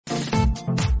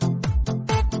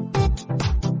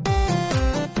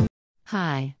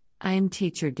Hi, I am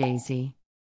Teacher Daisy.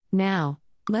 Now,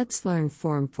 let's learn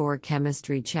Form 4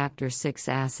 Chemistry Chapter 6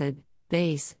 Acid,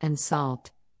 Base, and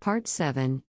Salt, Part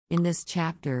 7. In this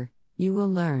chapter, you will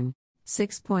learn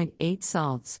 6.8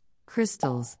 salts,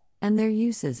 crystals, and their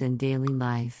uses in daily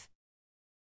life.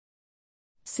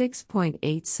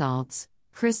 6.8 salts,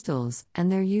 crystals,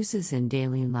 and their uses in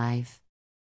daily life.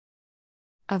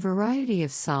 A variety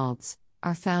of salts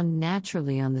are found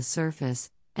naturally on the surface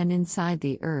and inside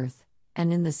the earth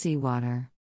and in the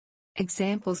seawater.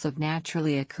 Examples of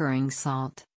naturally occurring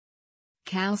salt: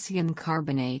 calcium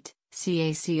carbonate,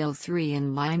 CaCl3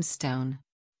 in limestone;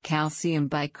 calcium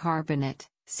bicarbonate,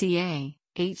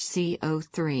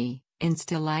 CaHCO3, in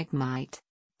stalagmite;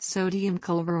 sodium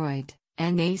chloride,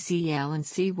 NaCl in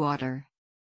seawater.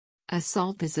 A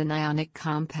salt is an ionic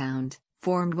compound,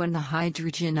 formed when the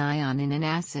hydrogen ion in an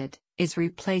acid is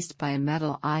replaced by a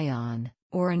metal ion,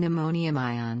 or an ammonium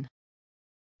ion.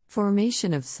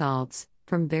 Formation of salts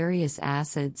from various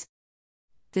acids.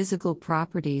 Physical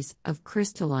properties of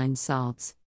crystalline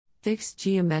salts: fixed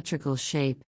geometrical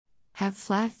shape, have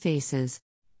flat faces,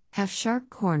 have sharp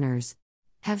corners,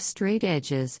 have straight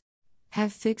edges,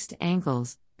 have fixed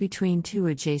angles between two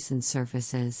adjacent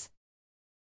surfaces.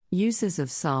 Uses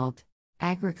of salt: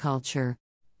 agriculture,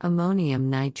 ammonium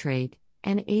nitrate,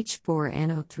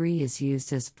 NH4NO3 is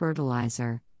used as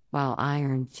fertilizer, while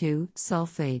iron 2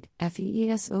 sulfate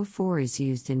FeSO4 is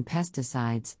used in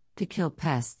pesticides to kill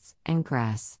pests and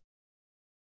grass.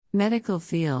 Medical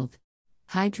field: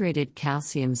 hydrated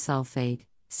calcium sulfate,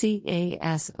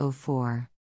 CaSO4,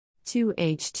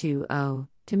 2H2O,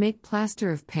 to make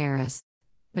plaster of Paris.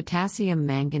 Potassium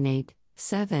manganate,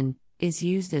 7, is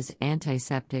used as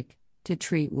antiseptic to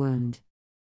treat wound.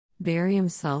 Barium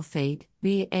sulfate,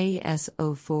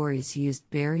 BaSO4, is used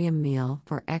barium meal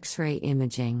for X-ray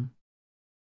imaging.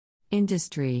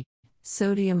 Industry: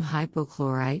 sodium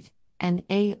hypochlorite,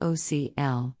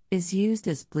 NaOCl, is used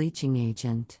as bleaching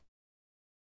agent.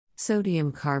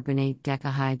 Sodium carbonate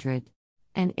decahydrate,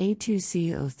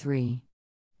 Na2CO3,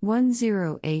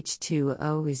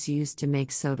 10H2O, is used to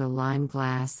make soda lime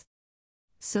glass.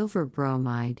 Silver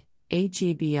bromide,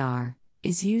 AgBr,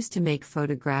 is used to make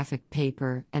photographic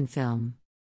paper and film.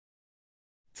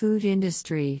 Food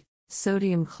industry: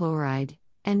 sodium chloride,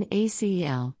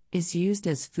 NaCl, is used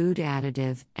as food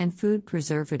additive and food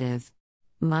preservative.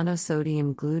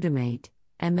 Monosodium glutamate,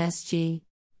 MSG,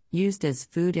 used as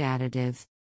food additive.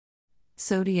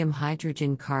 Sodium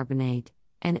hydrogen carbonate,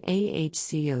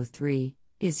 NaHCO3,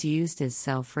 is used as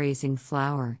self-raising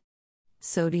flour.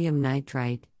 Sodium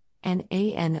nitrite,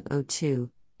 NaNO2,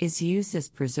 is used as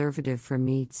preservative for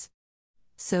meats.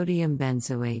 Sodium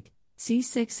benzoate,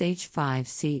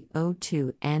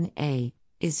 C6H5CO2Na,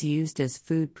 is used as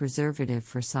food preservative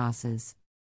for sauces.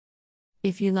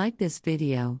 If you like this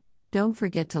video, don't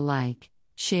forget to like,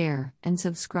 share, and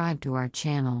subscribe to our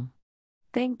channel.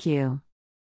 Thank you.